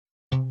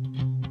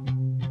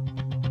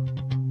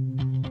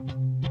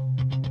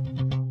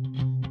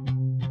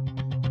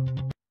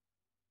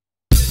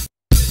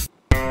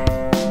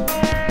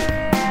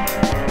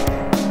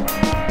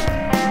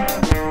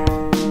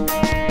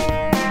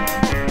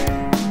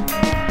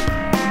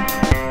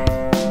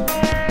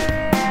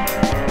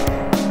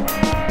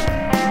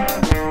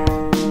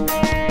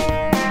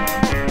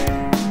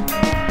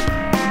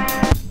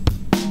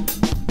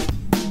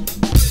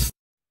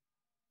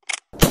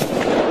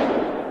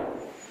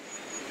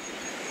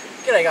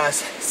G'day guys,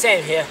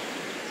 Sam here.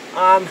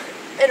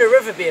 In a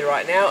riverbed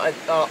right now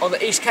on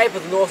the East Cape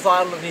of the North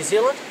Island of New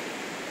Zealand,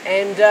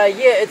 and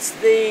yeah, it's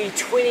the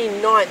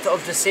 29th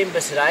of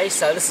December today,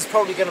 so this is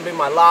probably going to be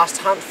my last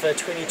hunt for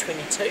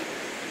 2022.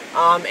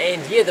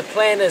 And yeah, the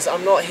plan is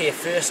I'm not here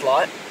first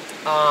light,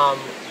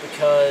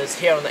 because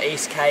here on the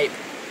East Cape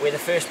we're the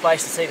first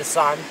place to see the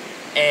sun,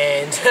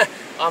 and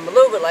I'm a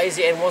little bit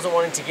lazy and wasn't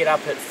wanting to get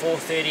up at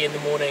 4:30 in the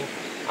morning.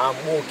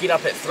 We'll get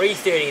up at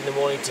 3:30 in the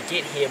morning to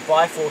get here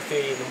by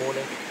 4:30 in the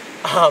morning.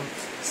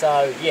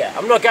 So yeah,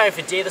 I'm not going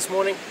for deer this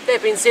morning.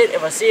 That being said,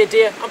 if I see a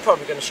deer, I'm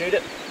probably going to shoot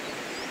it.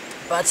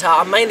 But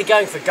I'm mainly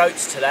going for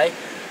goats today,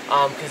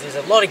 because there's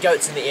a lot of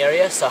goats in the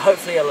area, so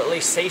hopefully I'll at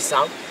least see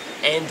some.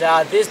 And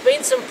there's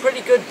been some pretty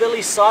good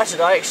billies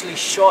sighted. I actually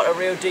shot a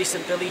real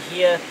decent billy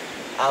here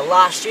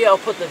last year. I'll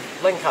put the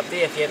link up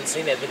there if you haven't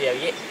seen that video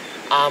yet.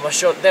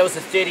 That was a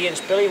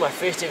 30-inch billy, my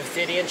first ever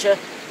 30-incher.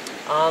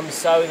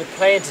 So the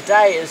plan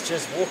today is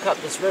just walk up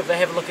this river,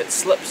 have a look at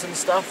slips and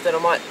stuff that I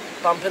might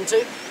bump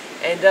into,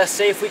 and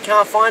see if we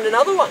can't find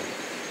another one.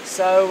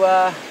 So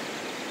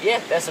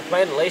yeah, that's the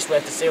plan at least. We'll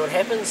have to see what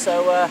happens.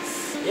 So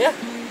yeah,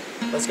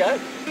 let's go.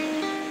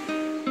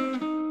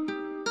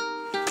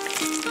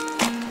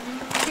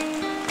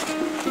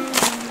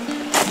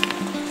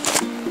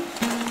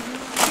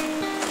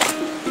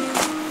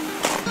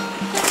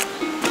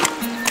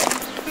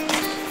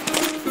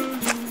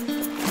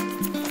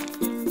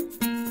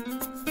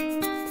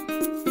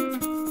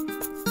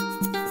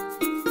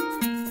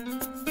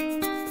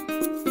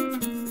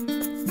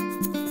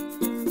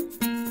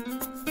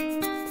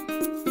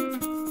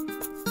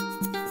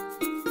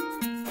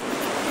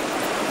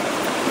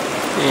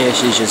 Yeah,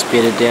 she's just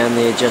bedded down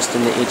there just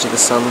in the edge of the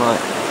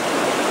sunlight.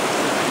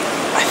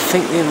 I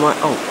think there might...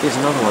 oh, there's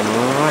another one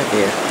right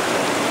there.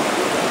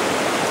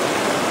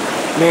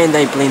 Man,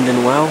 they blend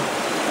in well.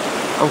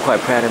 I'm quite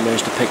proud I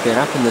managed to pick that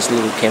up in this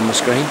little camera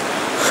screen.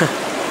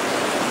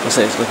 I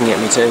see it's looking at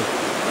me too.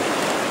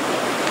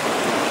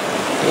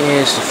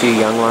 Yeah, just a few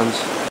young ones.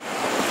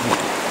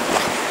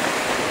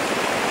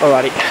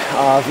 Alrighty,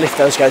 I've left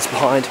those goats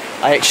behind.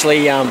 I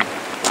actually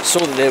saw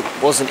that there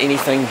wasn't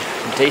anything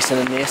decent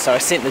in there, so I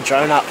sent the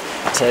drone up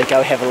to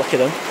go have a look at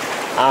them,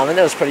 and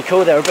that was pretty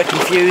cool. They were a bit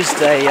confused.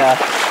 They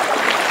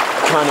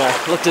kind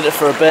of looked at it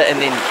for a bit and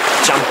then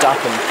jumped up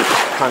and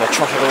kind of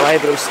trotted away,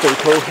 but it was still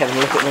cool having a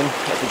look at them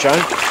at the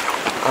drone.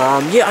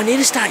 Yeah, I need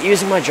to start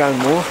using my drone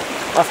more.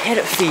 I've had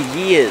it for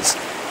years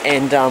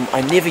and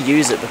I never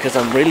use it because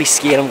I'm really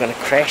scared I'm going to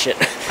crash it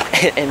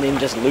and then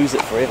just lose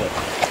it forever.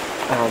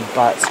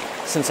 But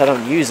since I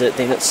don't use it,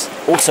 then it's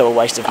also a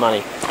waste of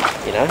money,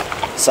 you know.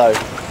 So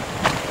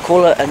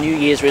call it a New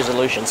Year's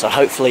resolution. So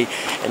hopefully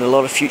in a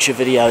lot of future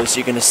videos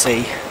you're going to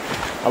see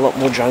a lot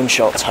more drone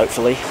shots,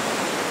 hopefully.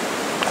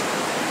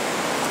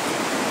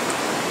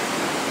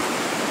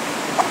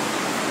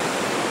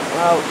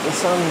 Well, the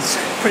sun's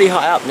pretty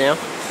high up now.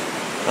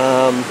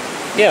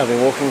 Yeah, I've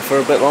been walking for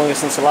a bit longer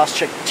since I last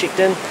checked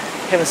in.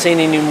 Haven't seen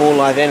any more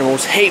live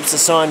animals. Heaps of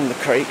sign in the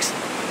creeks.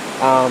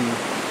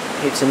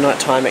 Heaps of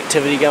nighttime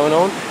activity going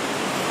on.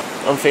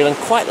 I'm feeling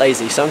quite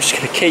lazy, so I'm just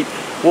going to keep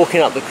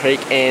walking up the creek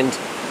and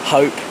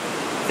hope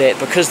that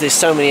because there's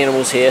so many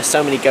animals here,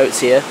 so many goats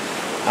here,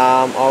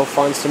 I'll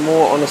find some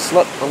more on a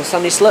slip, on a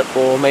sunny slip,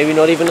 or maybe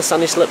not even a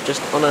sunny slip,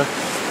 just on a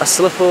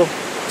slip or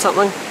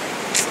something.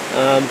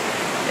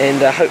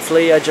 And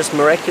hopefully I just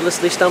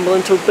miraculously stumble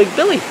into a big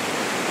billy.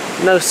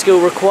 No skill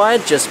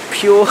required, just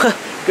pure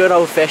good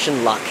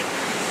old-fashioned luck.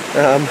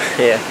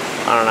 Yeah,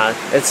 I don't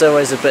know. It's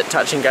always a bit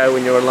touch and go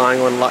when you're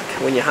relying on luck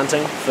when you're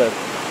hunting for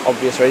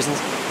obvious reasons.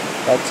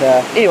 But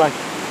anyway,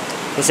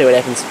 we'll see what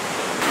happens.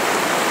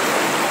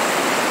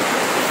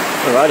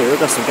 Alrighty, we've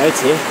got some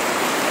goats here.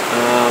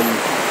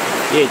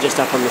 Yeah, just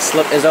up on the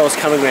slip. As I was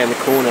coming around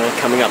the corner,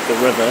 coming up the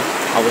river,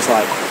 I was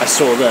like, I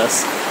saw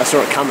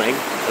it coming,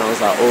 and I was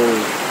like, oh,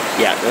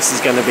 yeah, this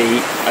is going to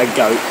be a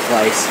goat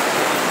place.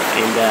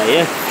 And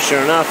yeah,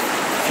 sure enough,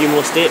 a few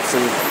more steps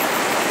and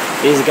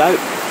there's a goat.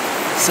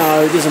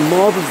 So there's a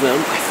mob of them.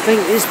 I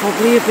think there's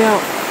probably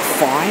about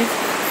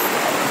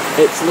 5.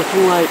 It's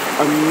looking like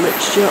a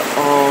mixture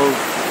of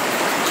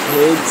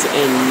kids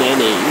and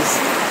nannies,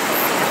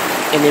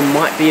 and there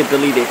might be a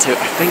billy there too.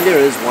 I think there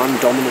is one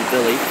dominant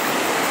billy,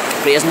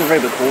 but he hasn't got very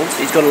big horns.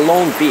 He's got a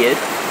long beard,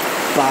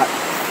 but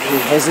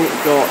he hasn't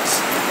got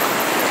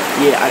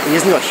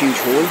huge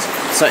horns.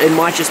 So it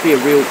might just be a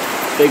real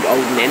big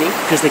old nanny,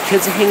 because the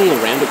kids are hanging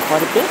around it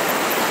quite a bit.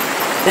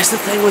 That's the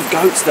thing with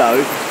goats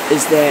though,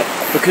 is that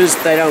because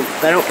they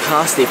don't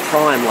pass their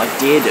prime like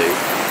deer do.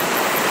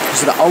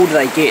 So the older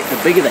they get, the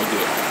bigger they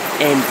get,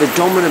 and the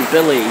dominant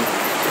billy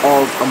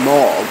of a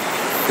mob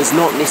is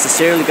not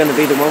necessarily going to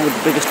be the one with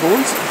the biggest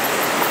horns,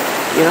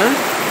 you know.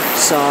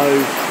 So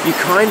you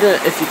kind of,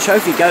 if you're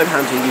trophy goat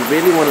hunting, you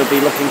really want to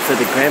be looking for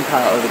the grandpa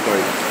of the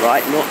group,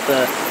 right? Not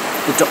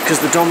because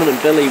the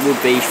dominant billy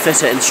would be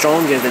fitter and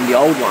stronger than the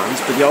old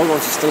ones, but the old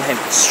ones will still have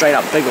straight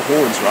up bigger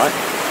horns, right?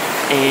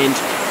 And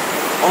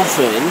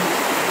often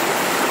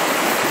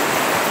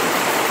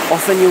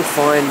you'll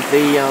find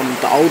the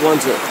old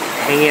ones that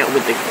hang out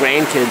with the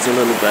grandkids a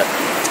little bit,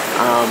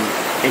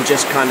 and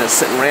just kind of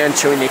sitting around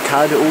chewing their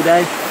cud all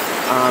day,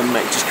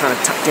 just kind of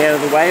tucked out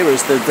of the way,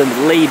 whereas the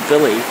lead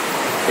billy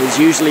is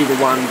usually the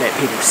one that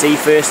people see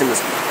first, and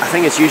I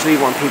think it's usually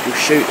the one people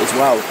shoot as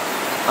well,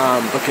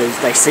 because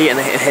they see it and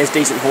it has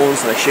decent horns,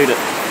 so they shoot it,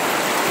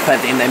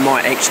 but then they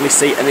might actually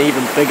see an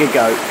even bigger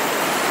goat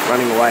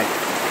running away.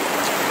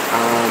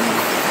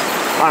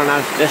 I don't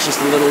know, that's just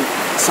a little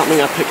something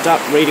I picked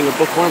up reading a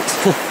book once.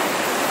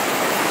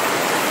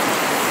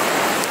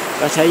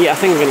 But yeah, I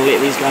think I'm going to let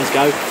these guys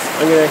go.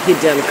 I'm going to head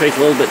down the creek a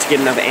little bit to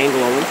get another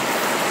angle on them,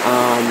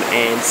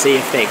 and see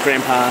if that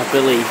Grandpa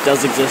Billy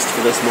does exist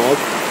for this mob.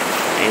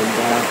 And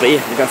but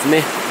yeah, we'll go from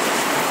there.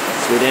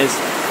 Sweet as.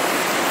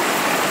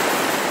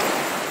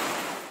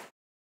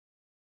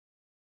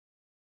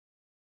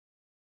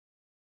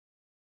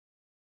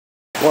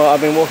 Well,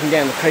 I've been walking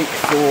down the creek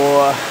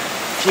for a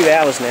few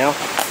hours now,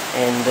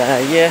 and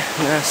yeah,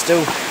 no,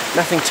 still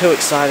nothing too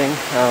exciting.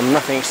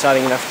 Nothing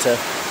exciting enough to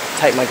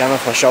take my gun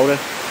off my shoulder,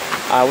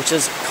 which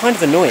is kind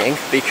of annoying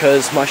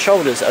because my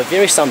shoulders are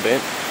very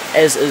sunburnt,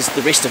 as is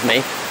the rest of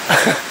me.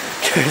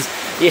 Because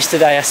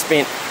yesterday I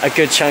spent a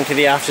good chunk of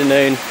the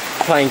afternoon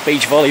playing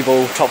beach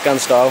volleyball, Top Gun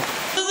style.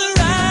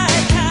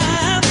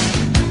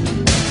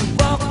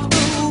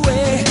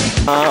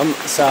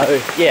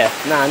 So yeah,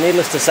 nah,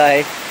 needless to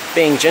say,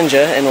 being ginger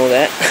and all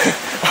that,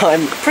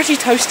 I'm pretty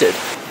toasted.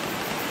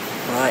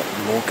 Right,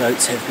 more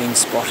goats have been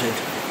spotted.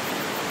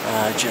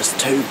 Just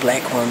two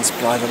black ones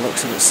by the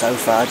looks of it so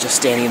far, just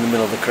standing in the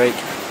middle of the creek.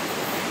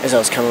 As I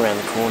was coming around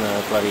the corner,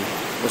 I bloody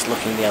was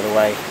looking the other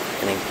way,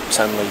 and then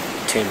suddenly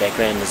turned back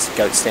around, there's a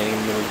goat standing in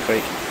the middle of the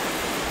creek.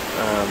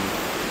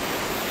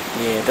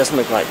 Yeah, it doesn't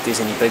look like there's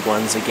any big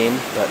ones again,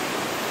 but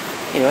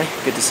anyway,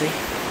 good to see.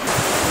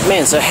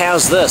 Man, so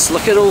how's this?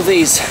 Look at all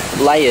these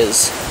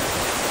layers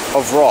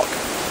of rock.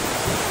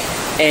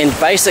 And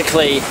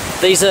basically,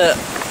 these are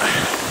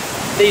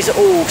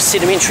all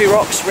sedimentary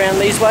rocks around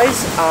these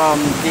ways.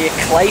 They're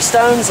clay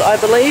stones, I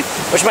believe,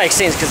 which makes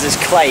sense because there's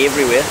clay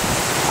everywhere.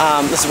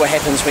 This is what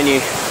happens when you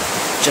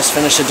just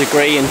finish a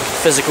degree in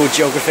physical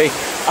geography.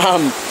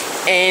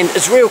 And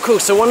it's real cool.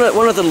 So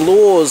one of the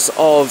laws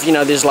of, you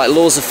know, there's like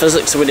laws of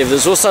physics or whatever,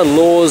 there's also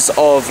laws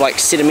of like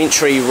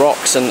sedimentary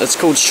rocks, and it's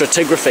called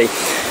stratigraphy.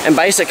 And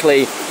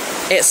basically,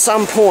 at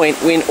some point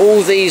when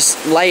all these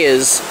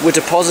layers were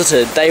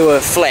deposited, they were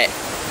flat,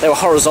 they were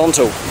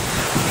horizontal.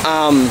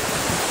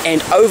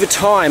 And over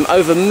time,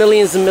 over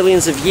millions and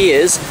millions of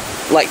years,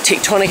 like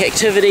tectonic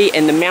activity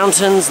and the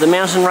mountains, the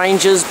mountain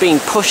ranges being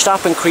pushed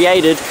up and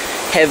created,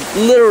 have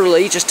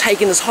literally just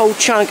taken this whole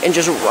chunk and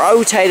just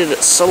rotated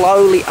it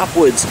slowly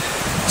upwards,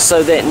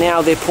 so that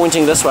now they're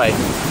pointing this way.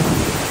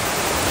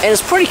 And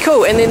it's pretty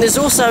cool. And then there's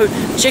also,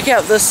 check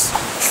out this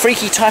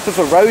freaky type of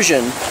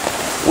erosion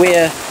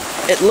where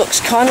it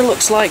kind of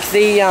looks like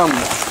the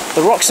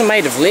rocks are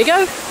made of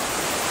Lego,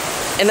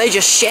 and they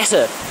just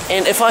shatter.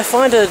 And if I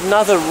find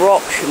another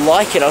rock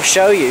like it, I'll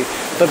show you.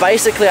 But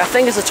basically, I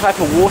think it's a type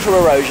of water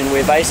erosion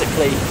where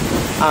basically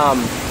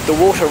the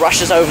water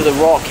rushes over the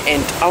rock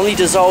and only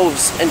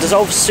dissolves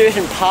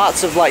certain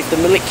parts of like the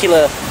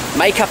molecular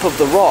makeup of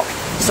the rock.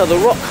 So the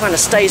rock kind of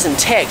stays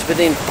intact, but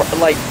then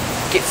like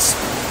gets,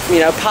 you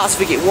know, parts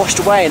of it get washed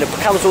away, and it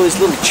becomes all these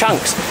little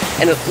chunks,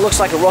 and it looks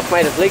like a rock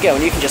made of Lego,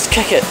 and you can just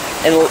kick it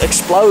and it'll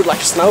explode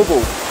like a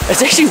snowball.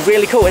 It's actually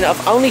really cool, and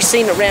I've only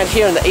seen it around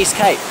here in the East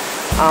Cape.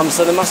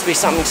 So there must be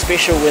something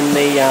special in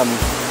the,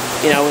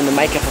 you know, in the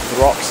makeup of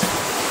the rocks.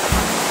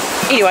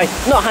 Anyway,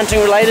 not hunting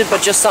related,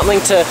 but just something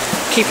to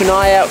keep an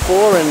eye out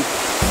for, and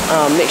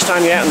next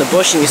time you're out in the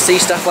bush and you see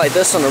stuff like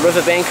this on a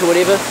riverbank or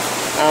whatever,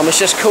 it's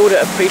just cool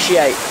to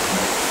appreciate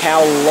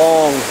how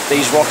long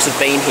these rocks have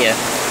been here,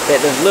 that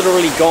they've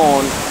literally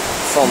gone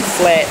from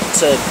flat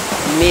to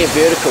near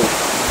vertical.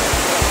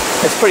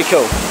 It's pretty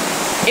cool.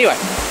 Anyway,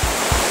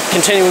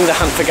 continuing the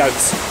hunt for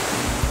goats.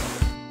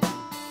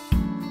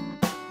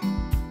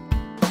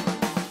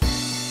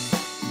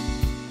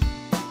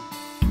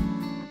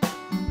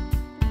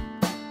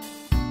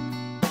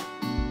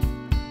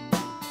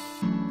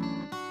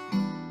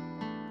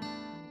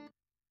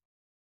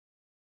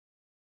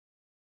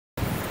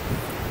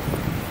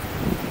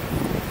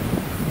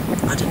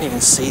 I didn't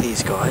even see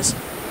these guys.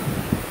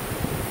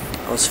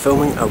 I was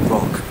filming a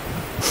rock.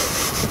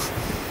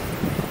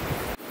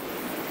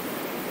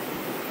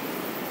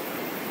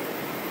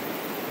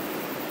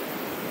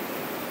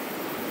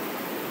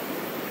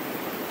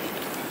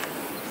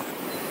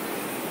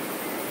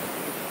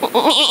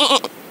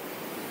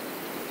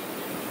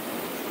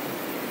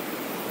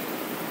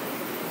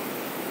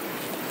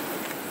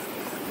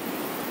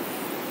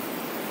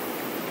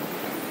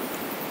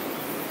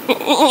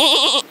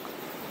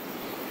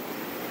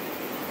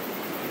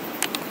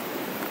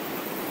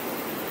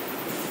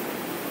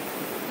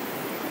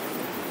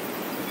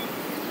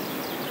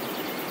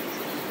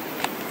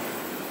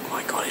 Oh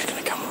my god, he's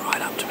gonna come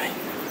right up to me.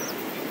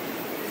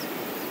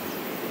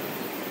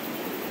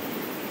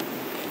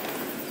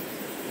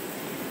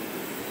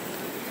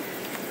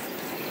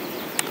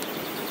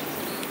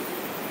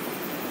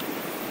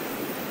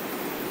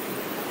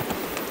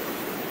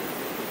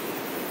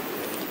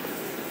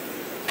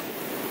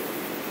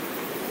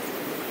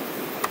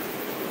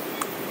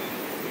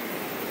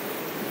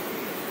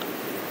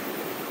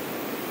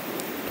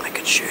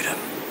 could shoot him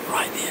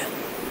right there.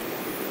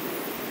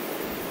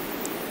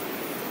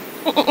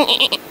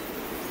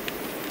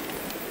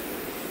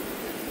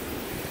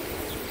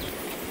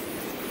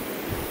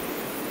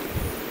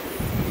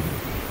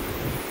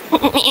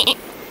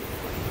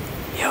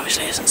 He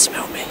obviously hasn't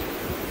smelled me.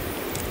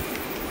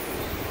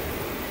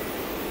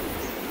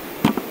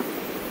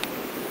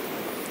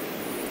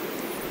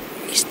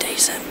 He's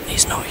decent,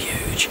 he's not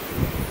huge.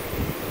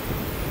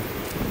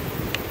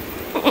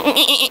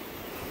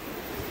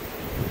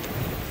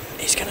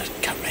 He's gonna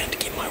come round to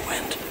get my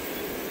wind.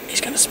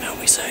 He's gonna smell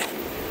me soon.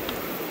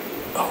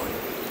 Oh,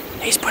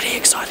 he's pretty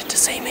excited to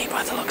see me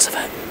by the looks of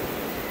it.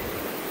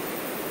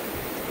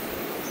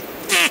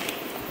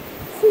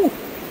 Whew.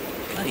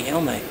 Bloody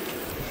hell, mate.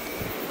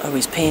 Oh,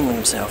 he's peeing on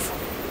himself.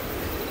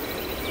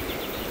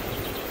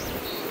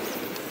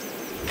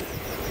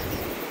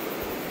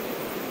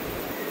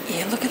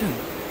 Yeah, look at him.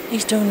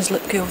 He's doing his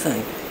lip curl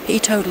thing. He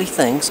totally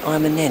thinks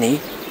I'm a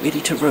nanny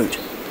ready to root.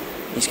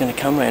 He's going to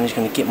come around, he's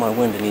going to get my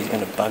wind, and he's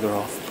going to bugger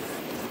off.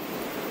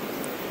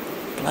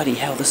 Bloody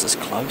hell, this is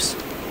close.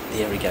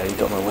 There we go, he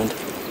got my wind.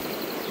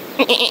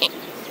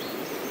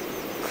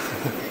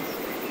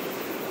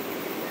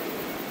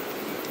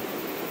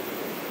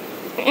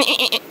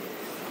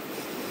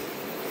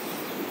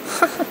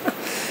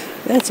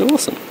 That's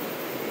awesome.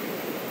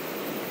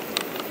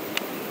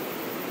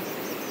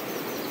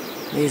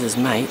 There's his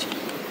mate.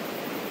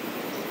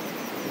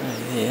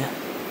 Over there.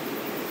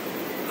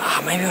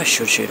 Maybe I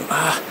should shoot him.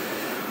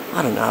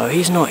 I don't know,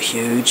 he's not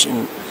huge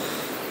and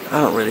I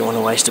don't really want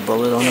to waste a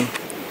bullet on him.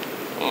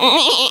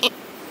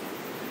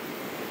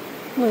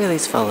 Look at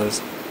these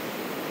fellas.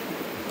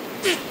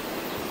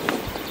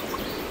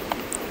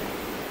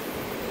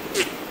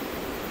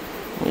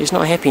 He's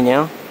not happy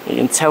now. You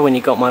can tell when he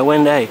got my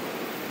wind, eh?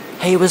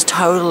 He was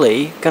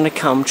totally gonna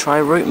come try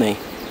root me.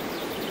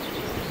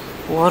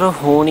 What a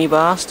horny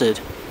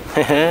bastard.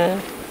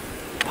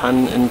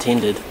 Pun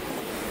intended.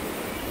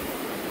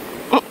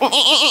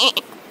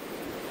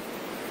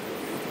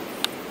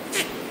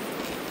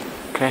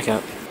 Crack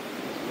up.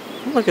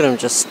 Look at him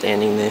just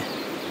standing there.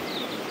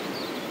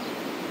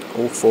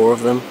 All four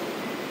of them.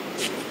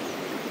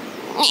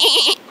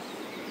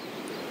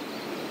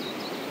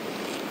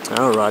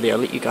 Alrighty, I'll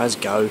let you guys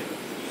go.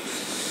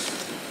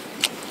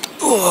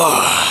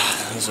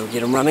 As I'll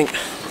get him running.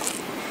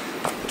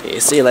 Yeah,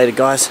 see you later,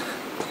 guys.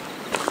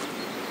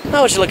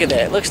 Oh, would you look at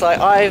that? Looks like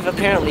I've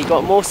apparently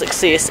got more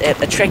success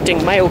at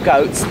attracting male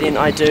goats than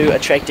I do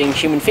attracting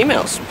human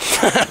females.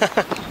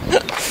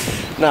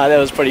 No, that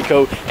was pretty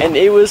cool. And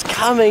he was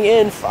coming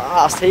in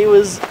fast. He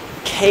was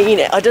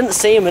keen. I didn't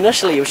see him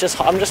initially. It was just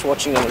I'm just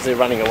watching them as they're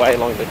running away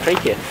along the creek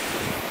here.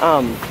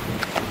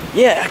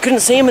 Yeah, I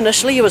couldn't see him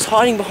initially. He was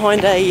hiding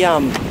behind a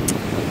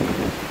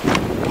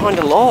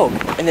log,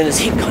 and then his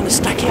head kind of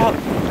stuck out.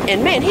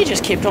 And man, he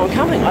just kept on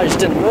coming. I just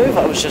didn't move.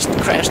 I was just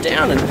crashed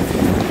down and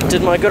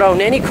did my good old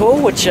nanny call,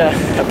 which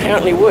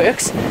apparently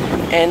works.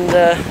 And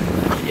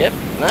yep,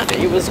 no,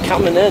 he was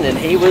coming in, and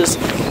he was,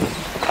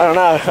 I don't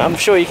know, I'm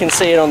sure you can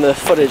see it on the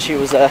footage, he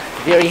was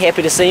very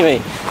happy to see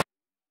me.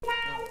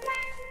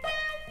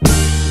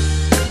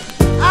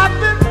 I've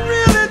been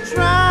really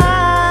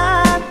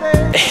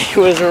trying, he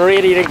was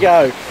ready to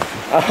go.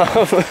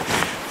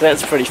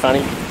 That's pretty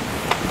funny.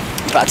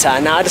 But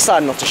no, I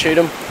decided not to shoot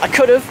him. I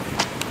could have,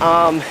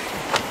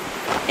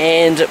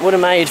 and it would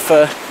have made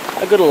for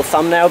a good little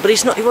thumbnail, but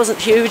he wasn't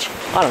huge.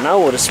 I don't know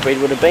what his spread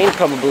would have been,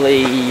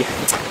 probably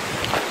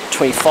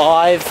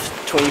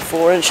 25,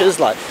 24 inches,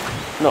 like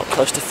not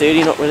close to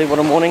 30, not really what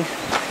I'm wanting.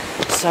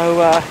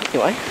 So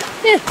anyway,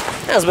 yeah,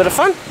 that was a bit of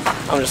fun.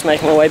 I'm just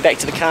making my way back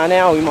to the car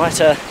now. We might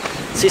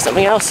see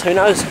something else, who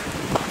knows.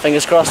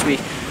 Fingers crossed we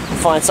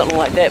find something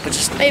like that, but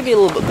just maybe a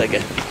little bit bigger.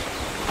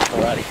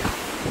 Alrighty.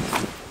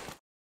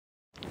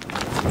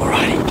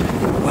 Alrighty,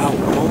 well,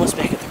 I'm almost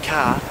back at the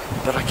car,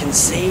 but I can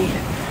see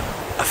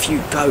a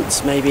few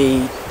goats,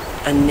 maybe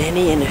a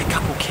nanny and a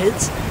couple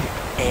kids,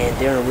 and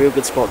they're in a real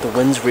good spot. The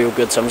wind's real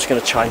good, so I'm just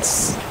going to try and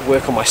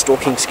work on my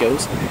stalking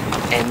skills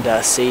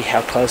and see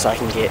how close I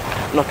can get.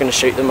 I'm not going to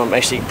shoot them. I'm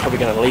actually probably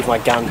going to leave my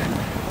gun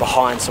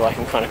behind so I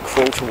can kind of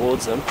crawl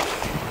towards them,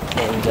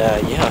 and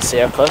yeah, I'll see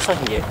how close I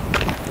can get.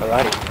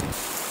 Alrighty.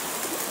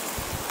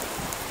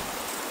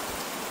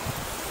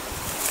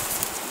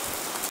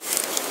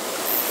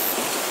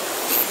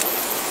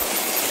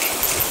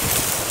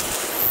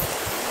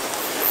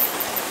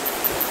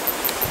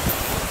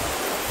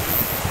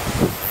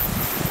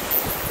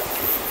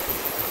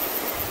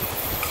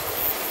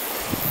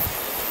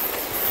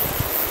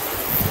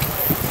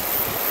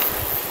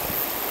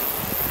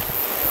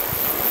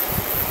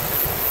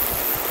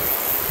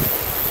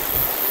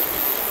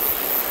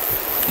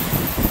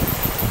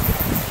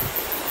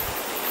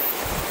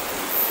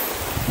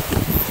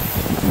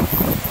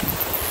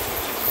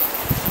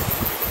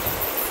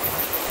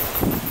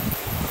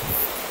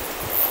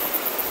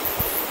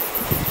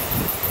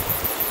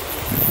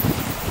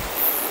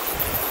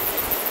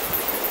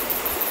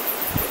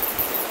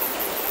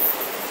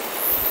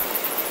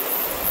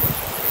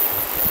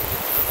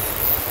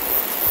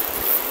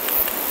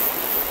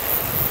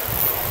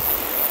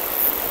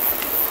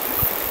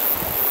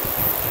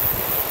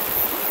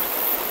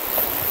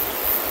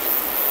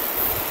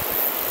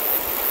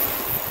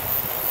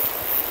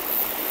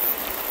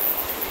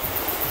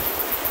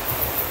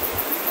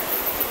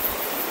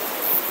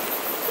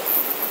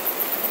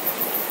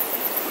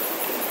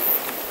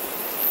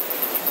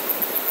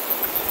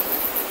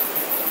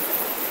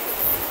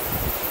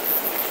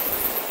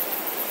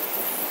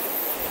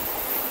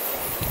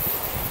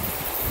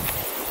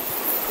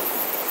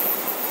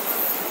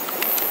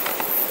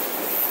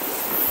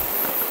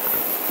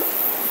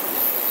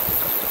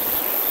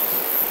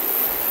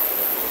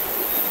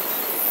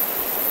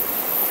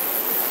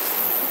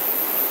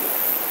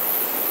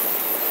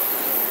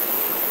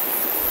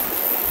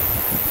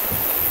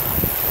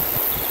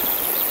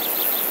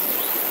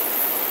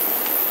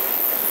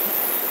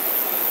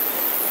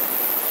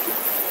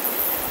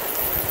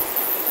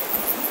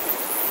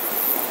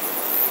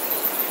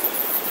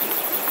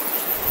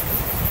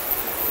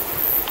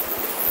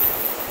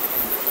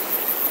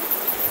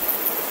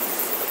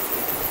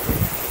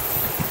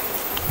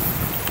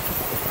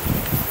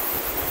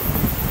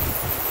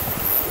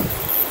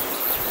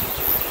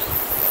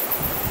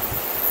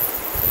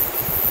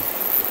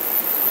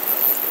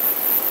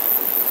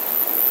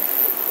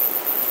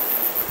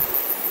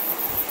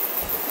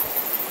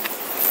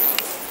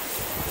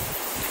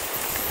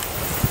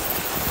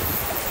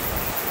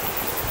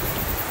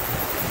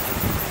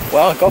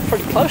 well, I got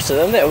pretty close to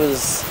them. That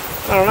was,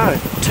 I don't know,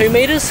 2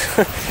 meters.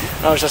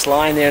 I was just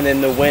lying there, and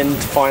then the wind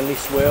finally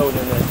swirled,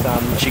 and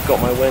it, she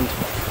got my wind.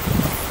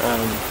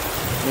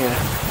 Yeah,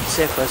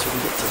 see how close we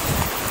can get to.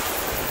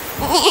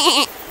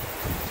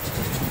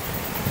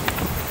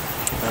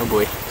 Oh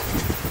boy,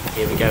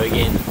 here we go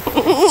again.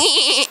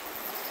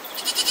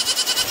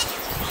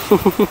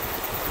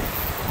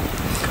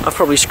 I've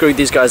probably screwed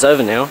these guys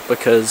over now,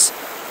 because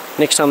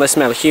next time they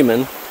smell a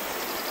human,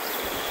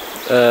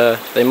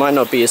 they might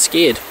not be as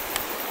scared,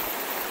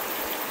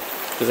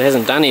 because it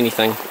hasn't done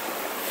anything.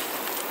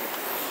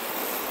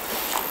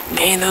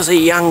 Man, those are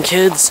young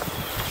kids.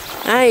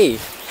 Hey,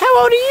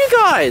 how old are you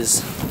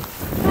guys?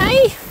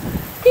 Hey,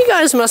 you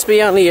guys must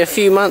be only a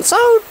few months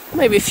old,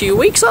 maybe a few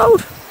weeks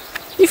old.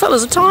 You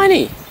fellas are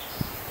tiny.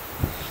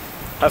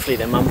 Hopefully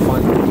their mum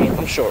finds them again.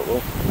 I'm sure it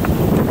will.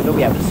 They'll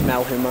be able to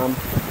smell her mum,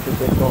 because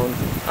they've gone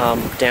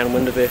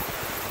downwind of her.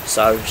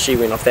 So she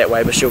went off that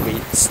way, but she'll be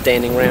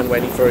standing around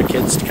waiting for her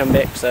kids to come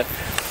back. So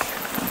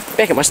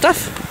back at my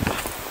stuff.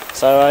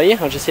 So yeah,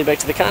 I'll just head back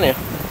to the car now.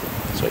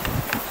 Sweet.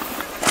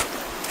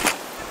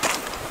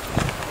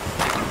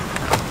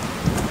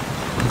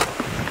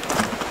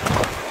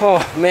 Oh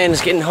man,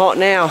 it's getting hot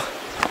now.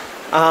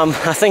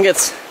 I think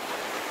it's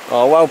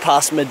well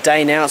past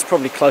midday now. It's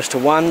probably close to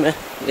 1, yeah,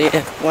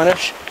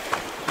 1ish.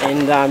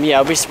 And yeah,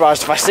 I'll be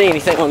surprised if I see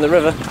anything on the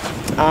river.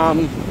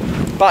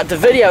 But the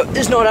video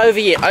is not over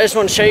yet. I just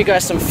want to show you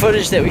guys some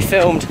footage that we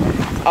filmed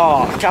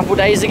a couple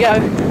days ago.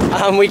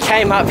 We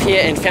came up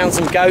here and found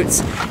some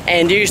goats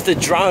and used the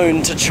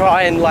drone to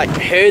try and like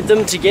herd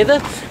them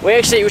together. We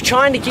were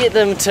trying to get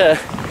them to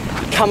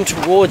come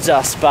towards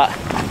us, but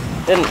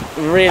didn't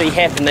really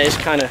happen. They just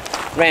kind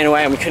of ran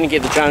away and we couldn't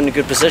get the drone in a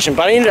good position.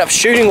 But I ended up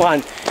shooting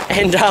one,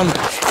 and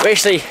we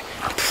actually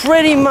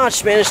pretty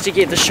much managed to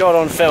get the shot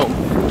on film.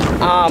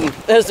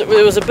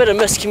 There was a bit of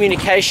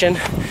miscommunication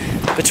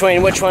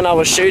between which one I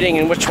was shooting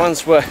and which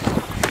ones were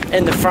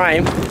in the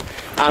frame,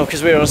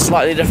 because we were on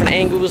slightly different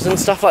angles and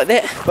stuff like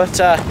that. But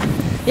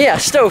yeah,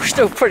 still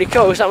pretty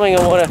cool. Something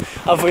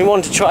I've been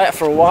wanting to try out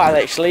for a while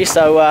actually.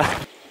 So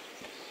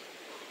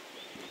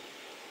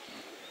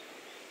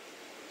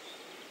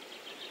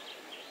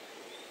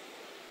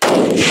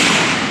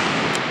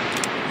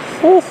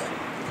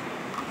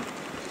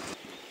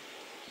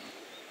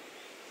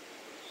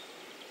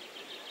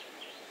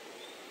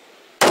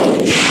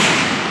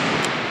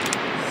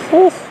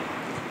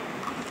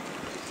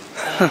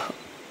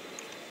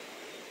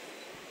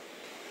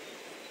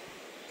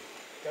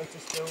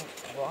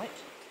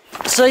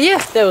So yeah,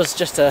 that was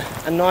just a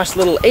nice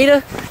little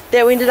eater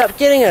that we ended up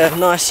getting, a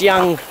nice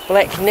young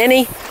black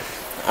nanny.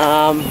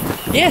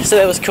 Yeah, so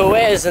that was cool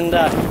as, and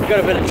we got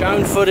a bit of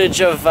drone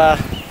footage of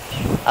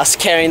us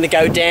carrying the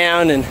goat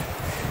down, and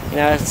you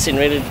know, sitting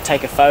ready to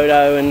take a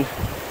photo and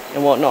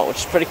whatnot, which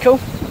is pretty cool.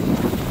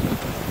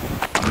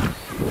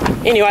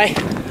 Anyway,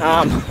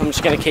 I'm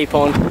just going to keep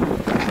on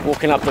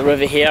walking up the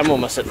river here. I'm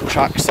almost at the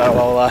truck, so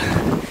I'll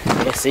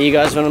yeah, see you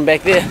guys when I'm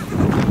back there.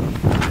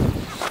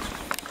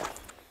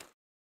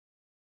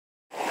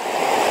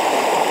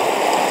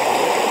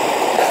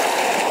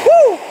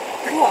 Woo!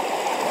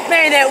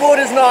 Man, that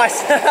water's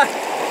nice.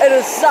 It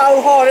is so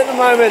hot at the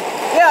moment.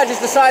 Yeah, I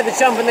just decided to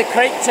jump in the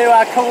creek to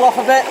cool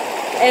off a bit,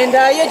 and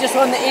yeah, just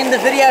wanted to end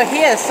the video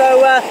here.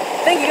 So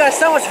thank you guys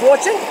so much for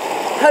watching.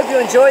 Hope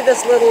you enjoyed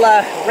this little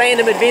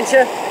random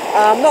adventure.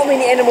 Not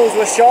many animals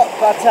were shot,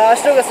 but I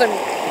still got some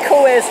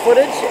cool ass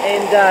footage,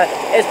 and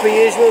as per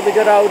usual, the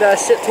good old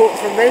shit talk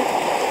from me.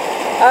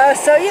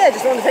 So yeah,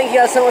 just wanted to thank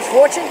you guys so much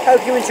for watching.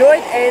 Hope you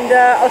enjoyed, and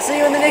I'll see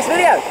you in the next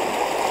video.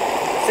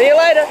 See you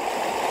later.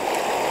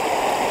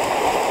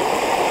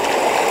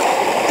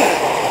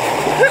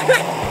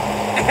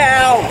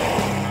 Ow!